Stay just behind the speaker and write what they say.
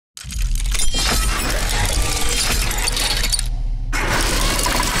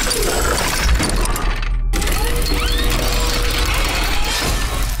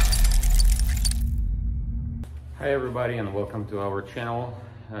everybody, and welcome to our channel.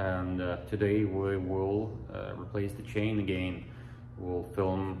 And today we will replace the chain again. We'll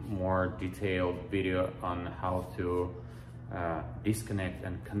film more detailed video on how to disconnect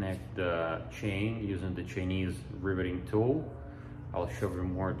and connect the chain using the Chinese riveting tool. I'll show you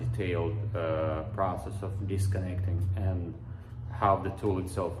more detailed process of disconnecting and how the tool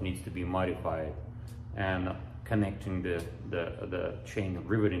itself needs to be modified, and connecting the chain,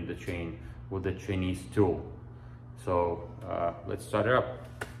 riveting the chain with the Chinese tool. So let's start it up.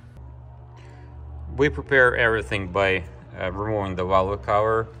 We prepare everything by removing the valve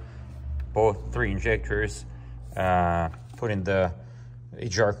cover, both three injectors, putting the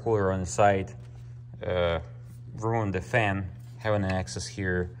HR cooler on the side, removing the fan, having access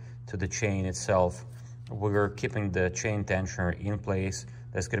here to the chain itself. We're keeping the chain tensioner in place.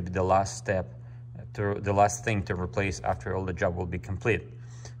 That's going to be the last step, the last thing to replace after all the job will be complete.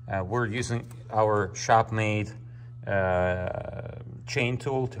 We're using our shop-made chain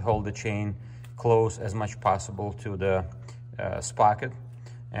tool to hold the chain close as much possible to the sprocket,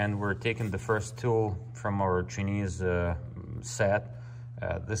 and we're taking the first tool from our Chinese set.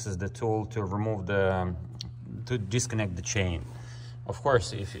 This is the tool to remove to disconnect the chain. Of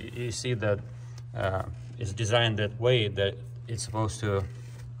course, if you see that it's designed that way, that it's supposed to,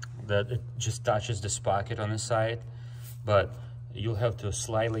 that it just touches the sprocket on the side, but you'll have to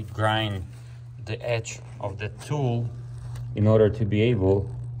slightly grind the edge of the tool in order to be able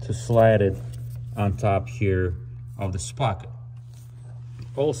to slide it on top here of the sprocket.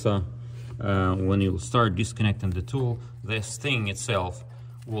 Also, when you start disconnecting the tool, this thing itself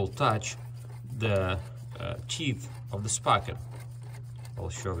will touch the teeth of the sprocket. I'll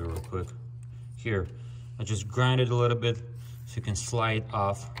show you real quick. Here, I just grind it a little bit so you can slide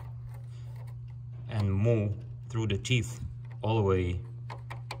off and move through the teeth all the way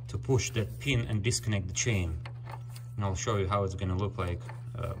to push that pin and disconnect the chain. And I'll show you how it's going to look like.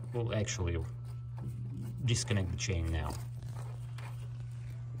 We'll actually disconnect the chain now.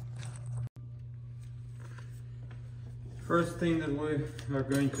 First thing that we are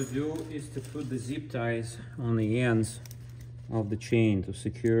going to do is to put the zip ties on the ends of the chain to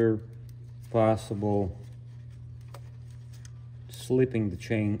secure possible slipping the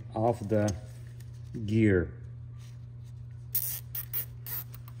chain off the gear.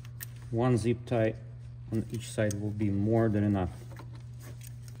 One zip tie on each side will be more than enough.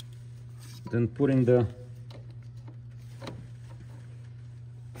 Then putting the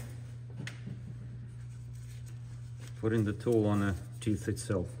tool on the teeth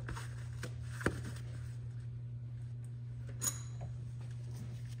itself.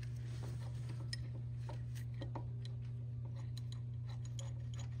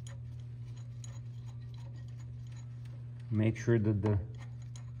 Make sure that the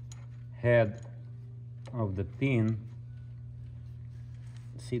head of the pin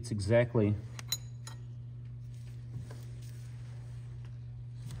sits exactly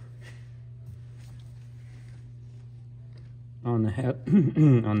on the head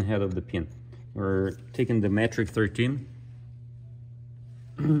on the head of the pin. We're taking the metric 13,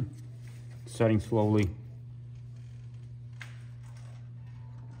 starting slowly.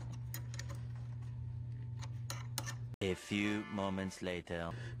 A few moments later.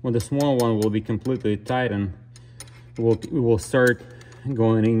 When the small one will be completely tightened, we will start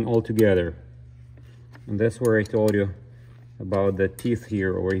going in all together. And that's where I told you about the teeth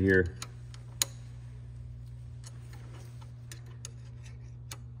here, over here.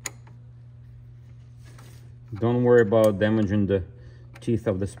 Don't worry about damaging the teeth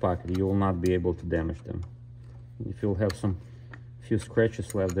of the sprocket. You will not be able to damage them. If you'll have few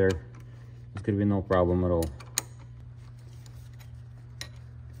scratches left there, it's gonna be no problem at all.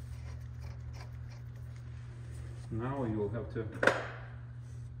 Now you will have to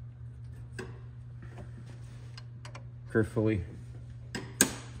carefully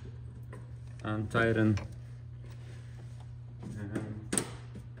untighten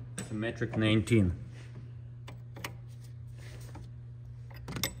the metric 19.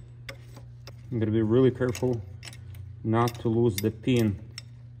 I'm going to be really careful not to lose the pin.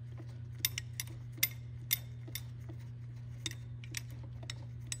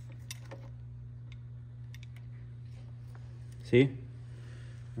 See?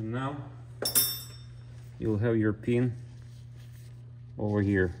 And now you'll have your pin over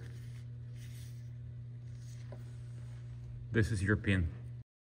here. This is your pin.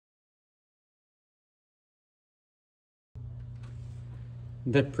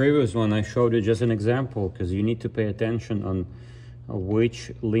 That previous one I showed you just an example, because you need to pay attention on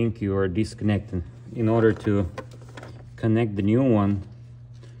which link you are disconnecting in order to connect the new one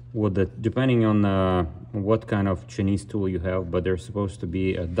with the, depending on what kind of Chinese tool you have, but there's supposed to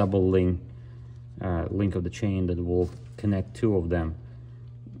be a double link of the chain that will connect two of them,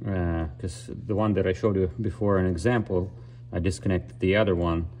 because the one that I showed you before, an example, I disconnected the other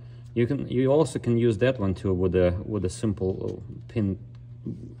one. You also can use that one too with a simple pin,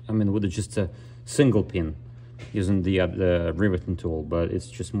 I mean with just a single pin, using the riveting tool, but it's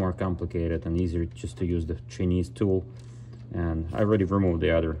just more complicated and easier just to use the Chinese tool. And I already removed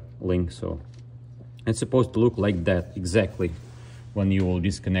the other link, so it's supposed to look like that exactly when you will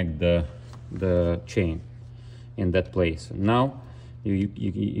disconnect the chain in that place. Now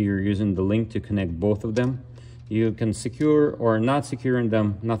you're using the link to connect both of them. You can secure or not securing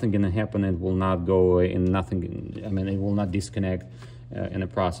them, nothing gonna happen. It will not go away, and nothing, I mean, it will not disconnect in the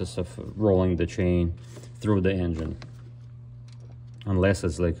process of rolling the chain through the engine, unless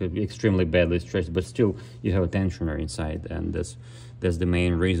it's like extremely badly stretched, but still you have a tensioner inside, and that's the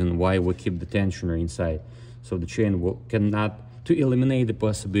main reason why we keep the tensioner inside, so the chain to eliminate the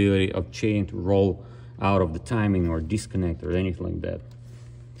possibility of chain to roll out of the timing or disconnect or anything like that.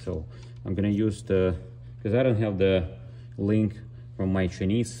 So I'm gonna use because I don't have the link from my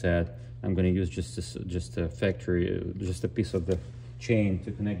Chinese set, I'm gonna use just a factory, just a piece of the chain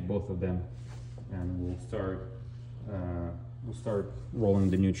to connect both of them, and we'll start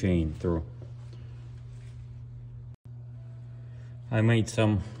rolling the new chain through. I made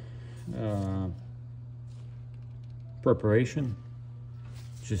some preparation.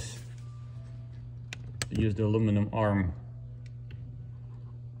 Just use the aluminum arm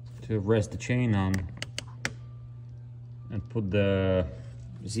to rest the chain on, and put the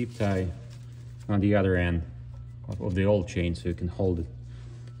zip tie on the other end of the old chain so you can hold it,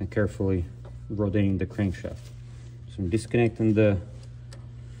 and carefully rotating the crankshaft. So I'm disconnecting the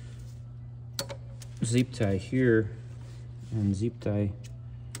zip tie here and zip tie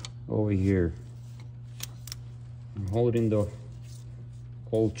over here. I'm holding the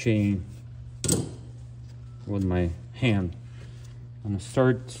old chain with my hand. I'm gonna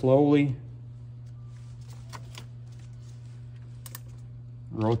start slowly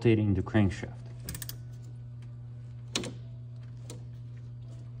rotating the crankshaft.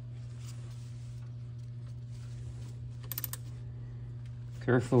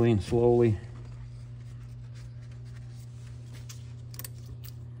 Carefully and slowly.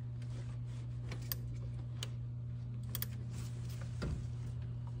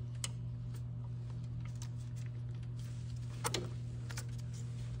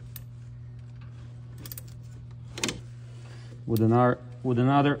 With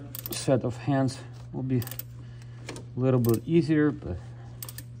another set of hands will be a little bit easier, but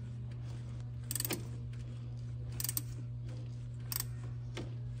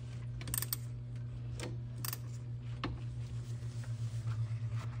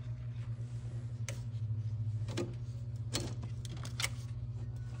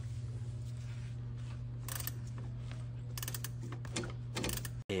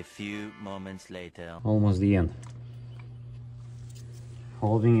A few moments later. Almost the end.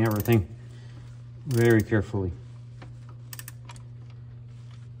 Holding everything very carefully.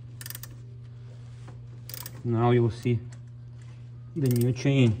 Now you will see the new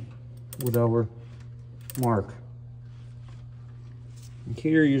chain with our mark. And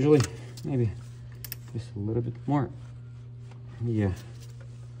here usually maybe just a little bit more. Yeah.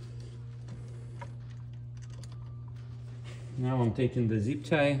 Now I'm taking the zip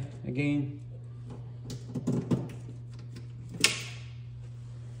tie again.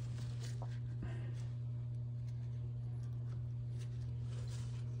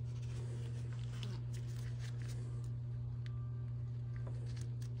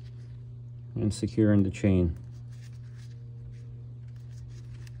 And securing the chain.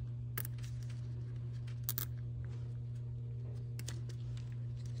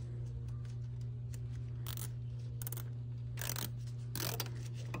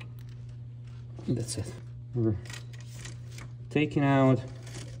 That's it. We're taking out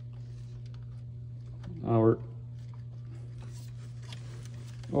our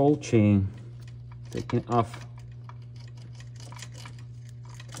old chain, taking it off.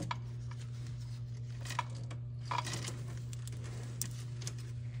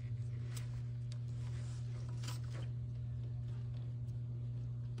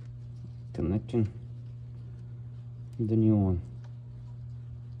 Connecting the new one.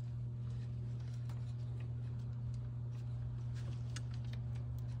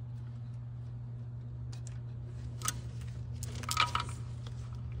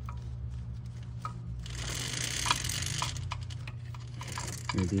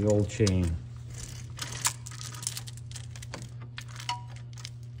 With the old chain.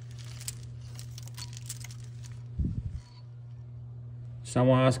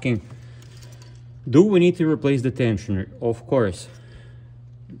 Someone asking, do we need to replace the tensioner? Of course.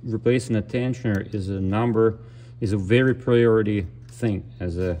 Replacing a tensioner is a very priority thing.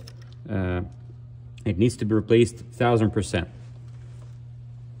 It needs to be replaced 1000%.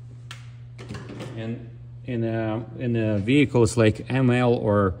 And in a vehicles like ML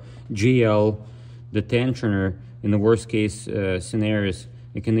or GL, the tensioner, in the worst case scenarios,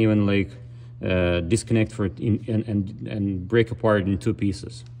 it can even like disconnect and break apart in 2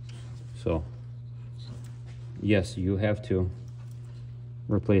 pieces. So yes, you have to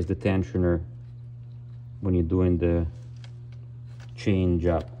replace the tensioner when you're doing the chain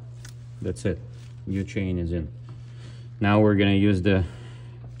job. That's it. New chain is in. Now we're gonna use the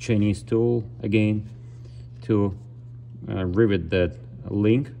Chinese tool again to rivet that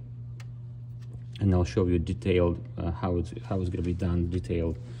link, and I'll show you detailed how it's gonna be done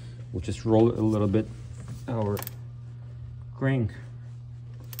detailed. We'll just roll a little bit our crank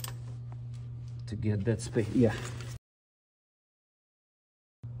to get that space. Yeah.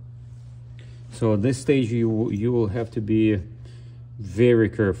 So at this stage you will have to be very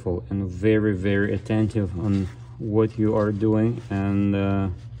careful and very, very attentive on what you are doing, and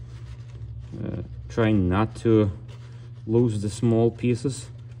try not to lose the small pieces,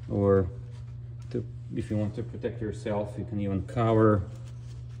 or if you want to protect yourself, you can even cover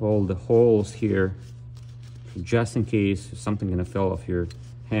all the holes here just in case something gonna fall off your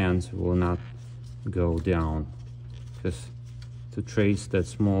hands, will not go down, because to trace that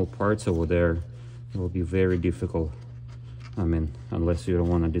small parts over there, it will be very difficult. I mean, unless you don't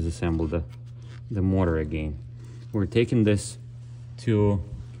want to disassemble the motor again. We're taking this to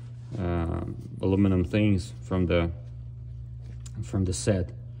aluminum things from the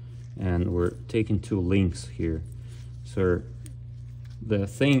set, and we're taking 2 links here. So the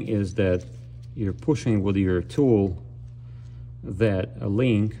thing is that you're pushing with your tool that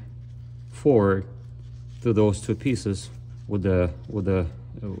link forward to those 2 pieces with the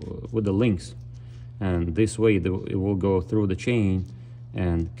links, and this way it will go through the chain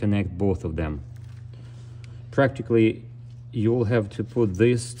and connect both of them. Practically, you will have to put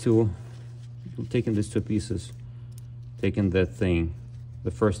taking these 2 pieces, taking that thing,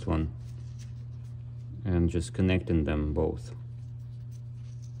 the first one, and just connecting them both.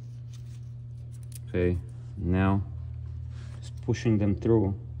 Okay, now just pushing them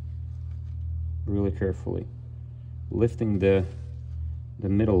through really carefully, lifting the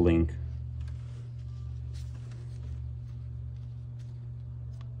middle link.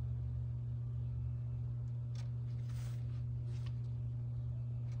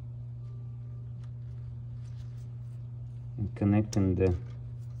 And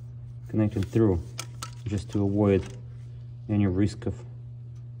connecting through, just to avoid any risk of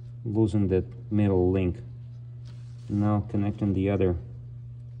losing that middle link. Now connecting the other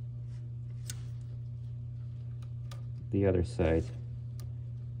side,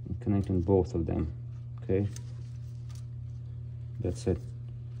 and connecting both of them. Okay, that's it.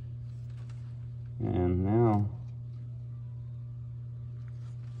 And now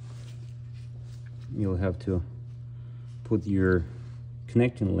you'll have to put your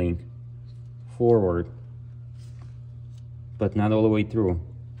connecting link forward, but not all the way through,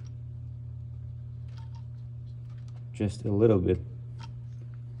 just a little bit,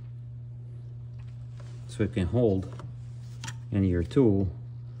 so it can hold, and your tool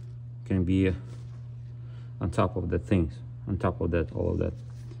can be on top of the things, on top of that, all of that.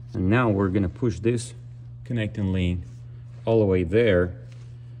 And now we're gonna push this connecting link all the way there,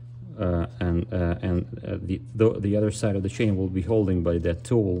 and the other side of the chain will be holding by that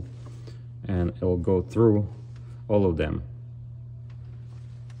tool, and it will go through all of them,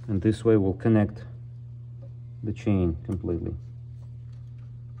 and this way we'll connect the chain completely.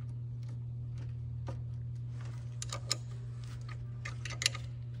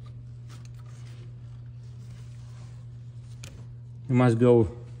 You must go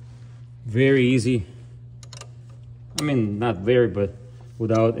very easy. I mean, not very, but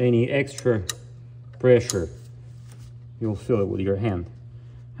without any extra pressure. You'll feel it with your hand.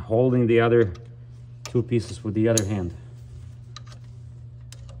 Holding the other 2 pieces with the other hand.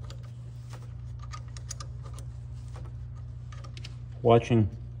 Watching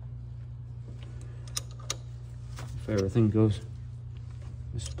if everything goes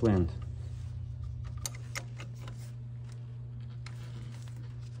as planned.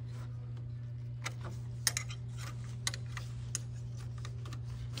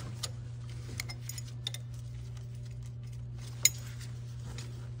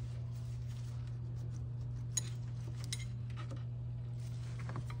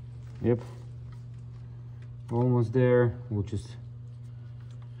 Yep, almost there. We'll just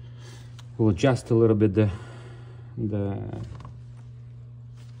We'll adjust a little bit the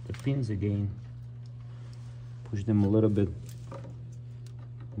pins again. Push them a little bit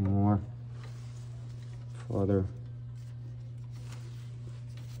more further.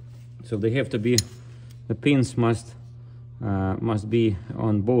 So they have to be, the pins must be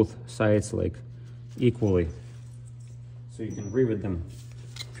on both sides like equally, so you can rivet them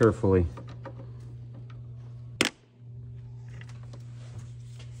carefully.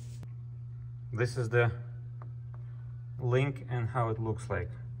 This is the link and how it looks like,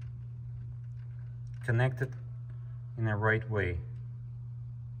 connected in the right way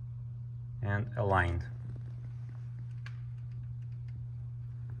and aligned.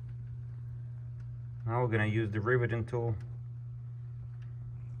 Now we're gonna use the riveting tool.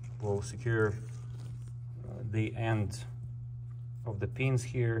 We'll secure the end of the pins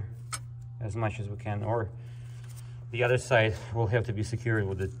here as much as we can, or the other side will have to be secured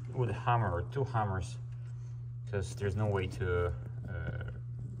with a hammer or two hammers, because there's no way to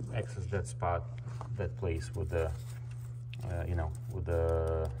access that spot, that place with the you know, with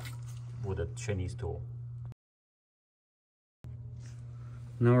a Chinese tool.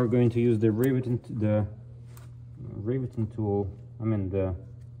 Now we're going to use the riveting tool. I mean the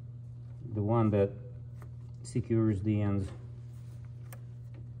one that secures the ends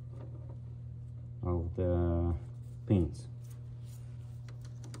of the pins.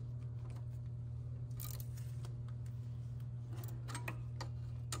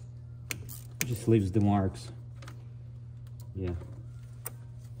 Just leaves the marks. Yeah.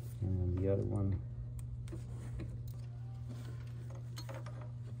 And then the other one.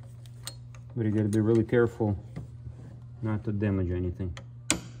 But you gotta be really careful not to damage anything.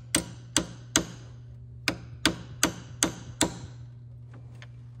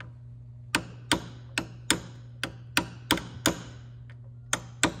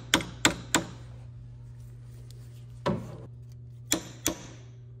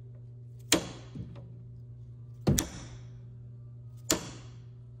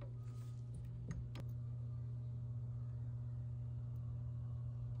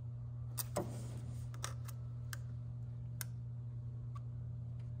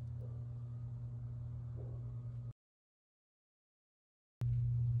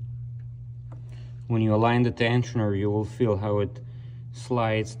 When you align the tensioner, you will feel how it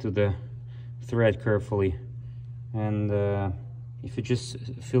slides to the thread carefully. And if you just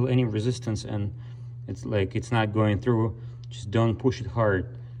feel any resistance and it's like it's not going through, just don't push it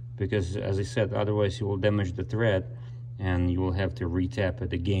hard, because as I said, otherwise you will damage the thread and you will have to re-tap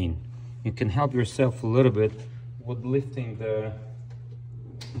it again. You can help yourself a little bit with lifting the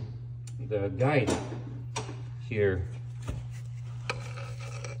guide here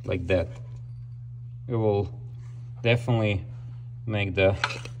like that. It will definitely make the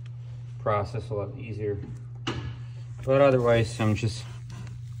process a lot easier. But otherwise, I'm just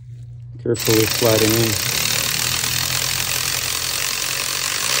carefully sliding in.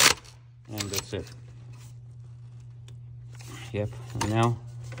 And that's it. Yep, and now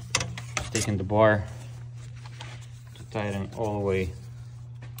just taking the bar to tighten all the way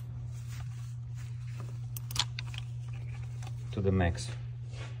to the max.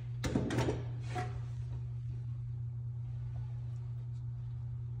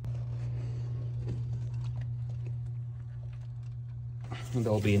 And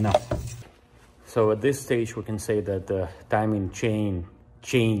that'll be enough. So at this stage we can say that the timing chain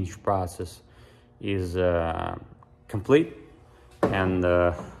change process is complete, and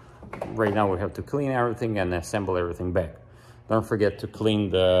right now we have to clean everything and assemble everything back. Don't forget to clean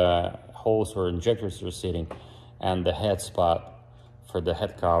the holes where injectors are sitting and the head spot for the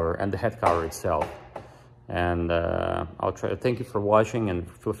head cover and the head cover itself. And I'll try to thank you for watching, and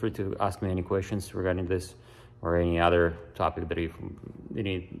feel free to ask me any questions regarding this or any other topic that you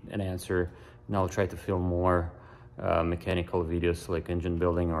need an answer, and I'll try to film more mechanical videos like engine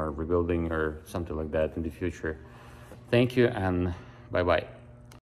building or rebuilding or something like that in the future. Thank you, and bye-bye.